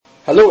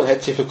Hallo und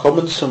herzlich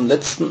willkommen zum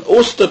letzten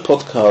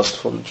Oster-Podcast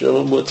von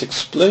German Words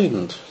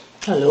Explained.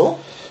 Hallo.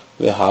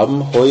 Wir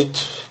haben heute,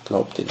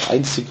 glaube den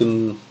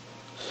einzigen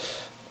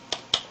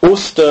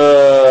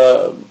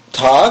Ostertag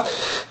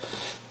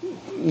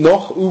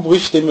noch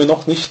übrig, den wir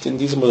noch nicht in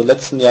diesem oder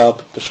letzten Jahr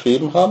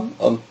beschrieben haben,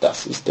 und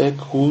das ist der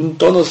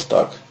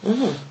Gründonnerstag.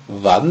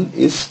 Wann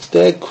ist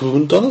der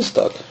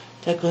Gründonnerstag?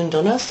 Der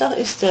Gründonnerstag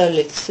ist der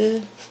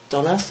letzte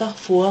Donnerstag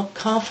vor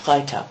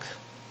Karfreitag.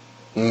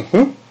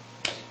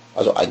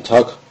 Also ein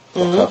Tag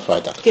vor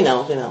Karfreitag.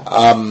 Genau.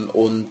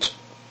 Und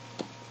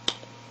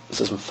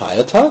ist es ein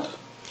Feiertag?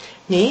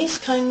 Nee,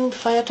 ist kein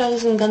Feiertag,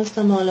 ist ein ganz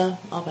normaler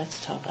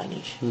Arbeitstag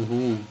eigentlich.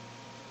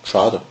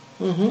 Schade.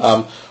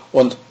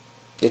 Und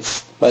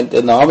jetzt,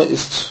 der Name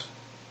ist,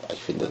 ich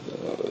finde,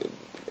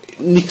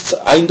 nichts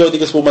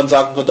Eindeutiges, wo man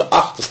sagen könnte,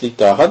 ach, das liegt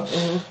daran.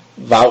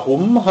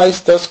 Warum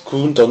heißt das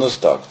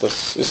Gründonnerstag?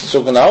 Das ist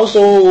so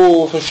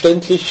genauso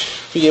verständlich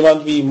für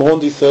jemand wie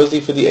Maundy Thursday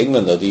für die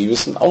Engländer. Die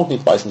wissen auch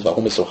nicht meistens,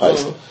 warum es so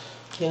heißt.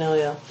 Genau,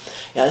 ja.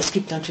 Ja, es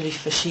gibt natürlich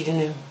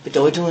verschiedene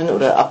Bedeutungen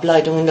oder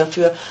Ableitungen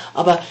dafür,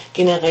 aber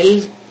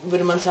generell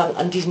würde man sagen,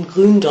 an diesem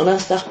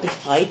Gründonnerstag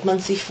befreit man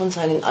sich von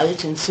seinen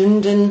alten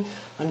Sünden,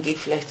 man geht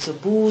vielleicht zur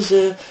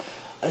Buße,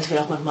 es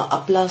wird auch manchmal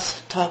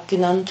Ablasstag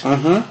genannt,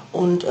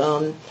 und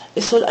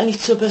es soll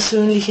eigentlich zur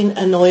persönlichen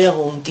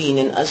Erneuerung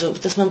dienen, also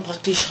dass man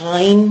praktisch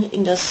rein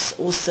in das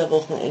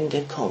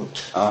Osterwochenende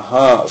kommt.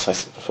 Aha, das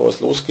heißt, bevor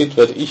es losgeht,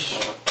 werde ich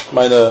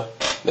meine,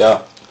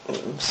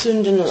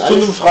 Sünden und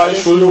sündenfrei,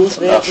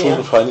 loswerden.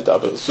 schuldenfrei nicht,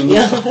 aber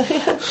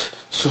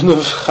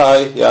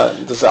sündenfrei, ja,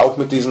 das ist auch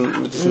mit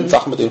diesen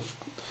Sachen, mit denen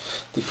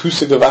die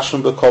Füße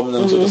gewaschen bekommen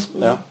und so, das,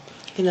 ja.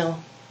 Genau.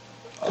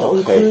 Okay.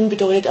 Und grün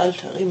bedeutet halt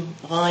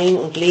rein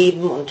und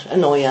leben und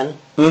erneuern.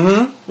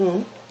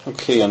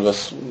 Okay, und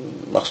was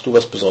machst du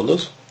was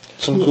Besonderes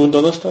zum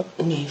Gründonnerstag?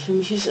 Nee, für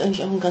mich ist es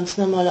eigentlich auch ein ganz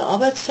normaler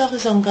Arbeitstag,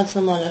 ist auch ein ganz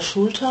normaler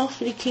Schultag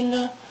für die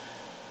Kinder.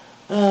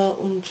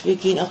 Und wir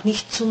gehen auch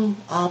nicht zum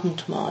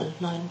Abendmahl,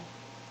 nein.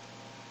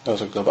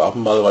 Also ich glaube,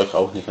 Abendmahl war ich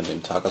auch nicht an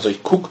dem Tag. Also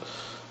ich gucke,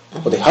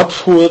 oder ich habe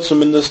früher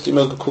zumindest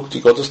immer geguckt,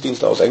 die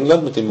Gottesdienste aus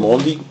England mit dem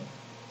Maundy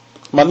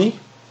Money.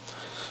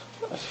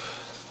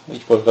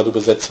 Ich wollte gerade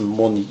übersetzen,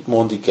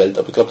 Maundy Geld,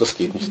 aber ich glaube, das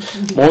geht nicht.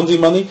 Maundy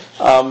Money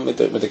mit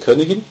der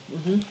Königin.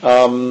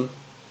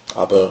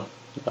 Aber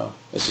ja,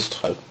 es ist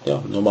halt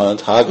ein normaler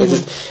Tag. Es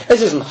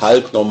ist ein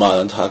halb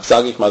normaler Tag,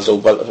 sage ich mal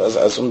so, weil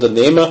als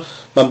Unternehmer,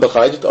 man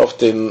bereitet auf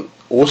den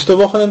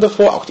Osterwochenende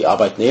vor, auch die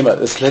Arbeitnehmer.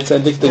 Es ist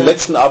letztendlich den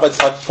letzten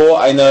Arbeitstag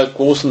vor einer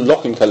großen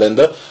Loch im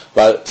Kalender,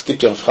 weil es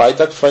gibt ja einen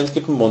Freitag frei, es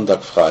gibt einen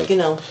Montag frei.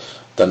 Genau.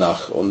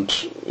 Danach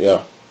und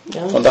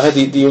von daher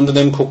die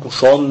Unternehmen gucken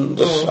schon,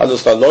 dass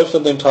alles da läuft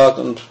an dem Tag,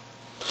 und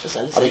das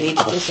alles aber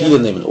viele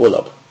nehmen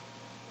Urlaub.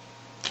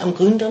 Am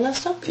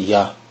Gründonnerstag?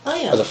 Ja. Ah,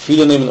 ja. Also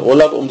viele nehmen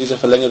Urlaub, um diese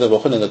verlängerte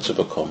Wochenende zu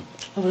bekommen.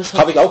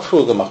 Habe ich auch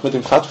früher gemacht mit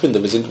dem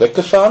Pfadfinder. Wir sind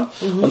weggefahren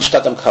und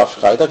statt am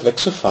Karfreitag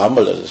wegzufahren,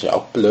 weil das ist ja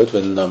auch blöd,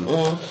 wenn dann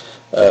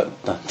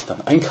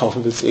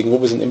einkaufen willst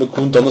irgendwo, wir sind immer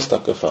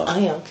Gründonnerstag gefahren. Ah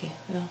ja, okay.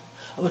 Ja.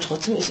 Aber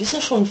trotzdem, es ist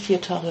ja schon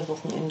 4 Tage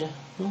Wochenende.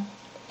 Ne?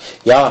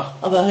 Ja,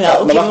 aber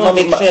ja, okay,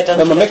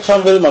 wenn man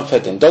wegfahren will, man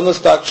fährt den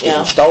Donnerstag, steht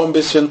im Stau ein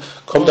bisschen,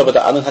 kommt aber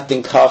der andere hat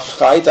den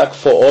Karfreitag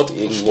vor Ort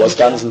irgendwo, den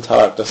ganzen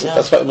Tag.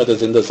 Das war immer der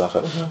Sinn der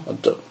Sache.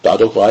 Und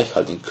dadurch war ich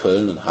halt in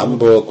Köln und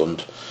Hamburg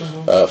und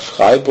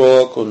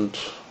Freiburg und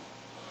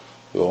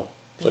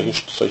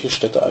solche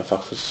Städte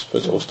einfach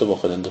fürs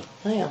Osterwochenende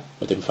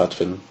mit dem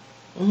Pfadfinden.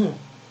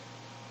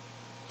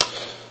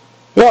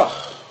 Ja,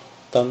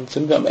 dann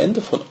sind wir am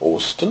Ende von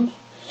Ostern.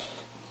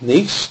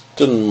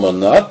 Nächsten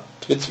Monat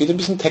wird es wieder ein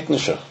bisschen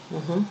technischer.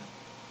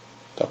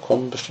 Da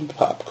kommen bestimmt ein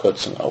paar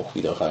Abkürzungen auch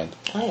wieder rein.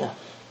 Ah ja.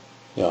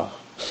 Ja.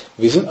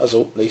 Wir sind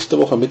also nächste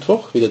Woche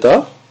Mittwoch wieder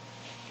da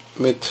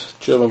mit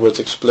German Words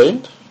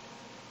Explained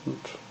und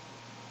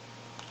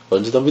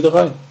wollen Sie dann wieder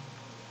rein.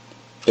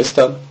 Bis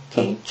dann.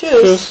 Okay.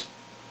 Tschüss.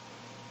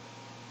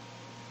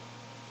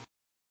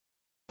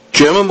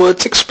 German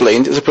Words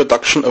Explained is a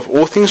production of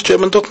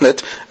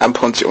allthingsgerman.net and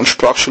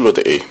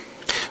pensionssprachschule.de.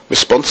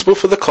 Responsible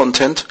for the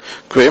content,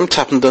 Graham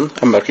Tappenden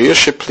and Maria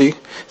Shipley,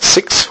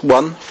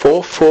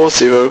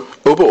 61440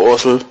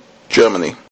 Oberursel, Germany.